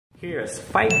Here's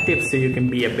 5 tips so you can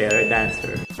be a better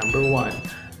dancer. Number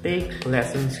 1, take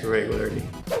lessons regularly.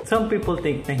 Some people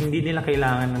think na hindi nila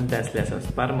kailangan ng dance lessons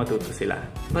para matuto sila.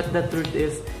 But the truth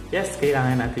is, yes,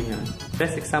 kailangan natin yun.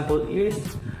 Best example is,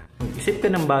 mag-isip ka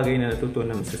ng bagay na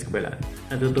natutunan mo sa eskwela.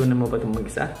 Natutunan mo ba itong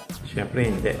mag-isa? Siyempre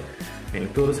hindi. May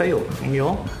nagturo sa'yo, ang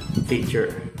iyong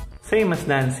teacher. Same as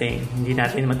dancing, hindi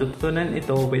natin matutunan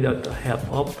ito without the help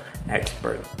of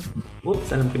expert. Oops,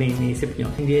 alam ko na iniisip nyo,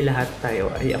 hindi lahat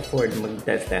tayo ay afford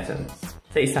mag-dance lessons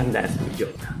sa isang dance studio.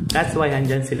 That's why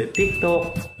andyan sila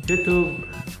TikTok, YouTube,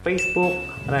 Facebook,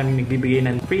 maraming nagbibigay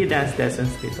ng free dance lessons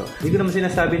dito. Hindi ko naman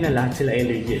sinasabi na lahat sila ay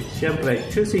legit. Siyempre,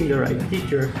 choosing the right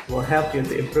teacher will help you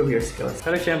to improve your skills.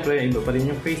 Pero siyempre, iba pa rin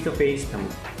yung face-to-face na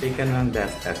take ka ng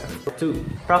dance lesson.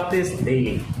 2. Practice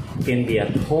daily. It can be at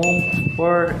home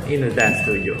or in a dance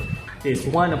studio. This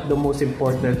is one of the most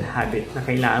important habits na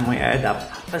kailangan mo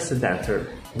i-adapt as a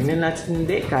dancer.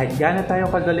 Hindi, kahit gaano tayo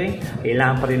kagaling,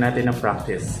 kailangan pa rin natin ng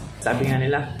practice. Sabi nga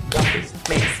nila, practice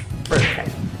makes perfect.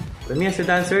 Karamihan sa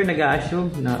dancer, nag-a-assume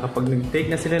na kapag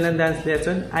nag-take na sila ng dance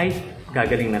lesson, ay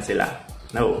gagaling na sila.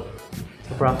 No.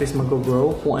 Sa practice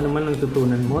mag-grow kung ano man ang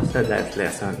tutunan mo sa dance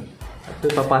lesson. At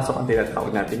papasok ang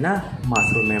tinatawag natin na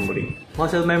muscle memory.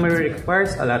 Muscle memory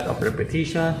requires a lot of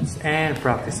repetitions and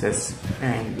practices.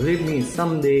 And believe me,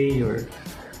 someday your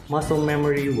muscle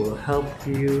memory will help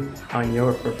you on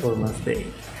your performance day.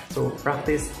 So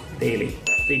practice daily.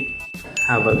 3.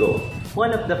 Have a goal.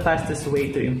 One of the fastest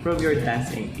way to improve your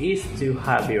dancing is to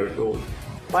have your goal.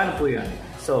 Paano po yun?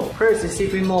 So first,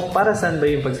 isipin mo para saan ba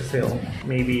yung pagsasayaw?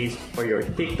 Maybe for your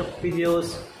TikTok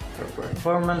videos, for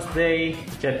performance day,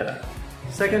 etc.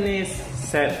 Second is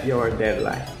set your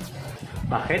deadline.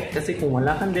 Bakit? Kasi kung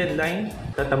wala kang deadline,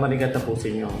 tatamarin ka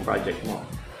tapusin yung project mo.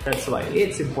 That's why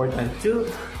it's important to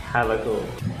have a goal.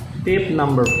 Tip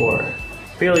number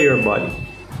 4. Feel your body.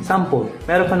 Sample,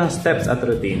 meron ka ng steps at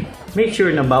routine. Make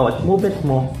sure na bawat movement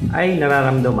mo ay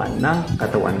nararamdaman ng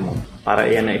katawan mo para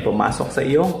yan na ipumasok sa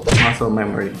iyong muscle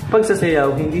memory.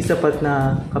 Pagsasayaw, hindi sapat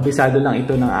na kabisado lang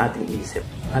ito ng ating isip.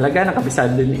 Halaga na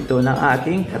kabisado din ito ng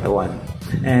ating katawan.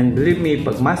 And believe me,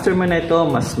 pag master mo na ito,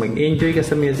 mas mag-enjoy ka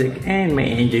sa music and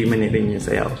may enjoy mo na rin yung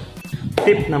sayaw.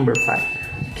 Tip number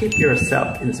 5. Keep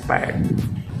yourself inspired.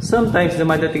 Sometimes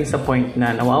dumadating sa point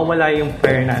na nawawala yung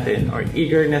fire natin or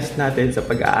eagerness natin sa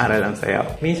pag-aaral ng sayaw.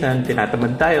 Minsan,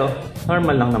 tinatamad tayo.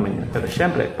 Normal lang naman yun. Pero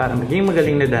syempre, para maging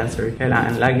magaling na dancer,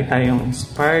 kailangan lagi tayong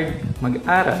inspired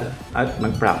mag-aral at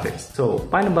mag-practice. So,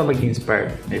 paano ba maging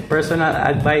inspired? My personal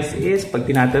advice is, pag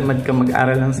tinatamad ka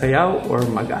mag-aral ng sayaw or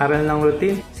mag-aral ng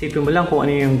routine, isipin mo lang kung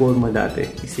ano yung goal mo dati.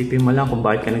 Isipin mo lang kung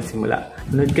bakit ka nagsimula.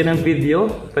 Nanood ka ng video,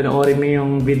 panoorin mo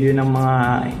yung video ng mga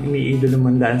iniidolo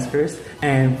mong dancers,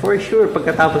 and for sure,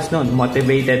 pagkatapos nun,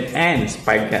 motivated and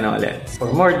inspired ka na ulit. For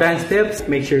more dance tips,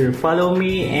 make sure you follow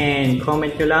me and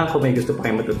comment nyo lang kung may gusto pa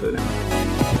kayo matutunan.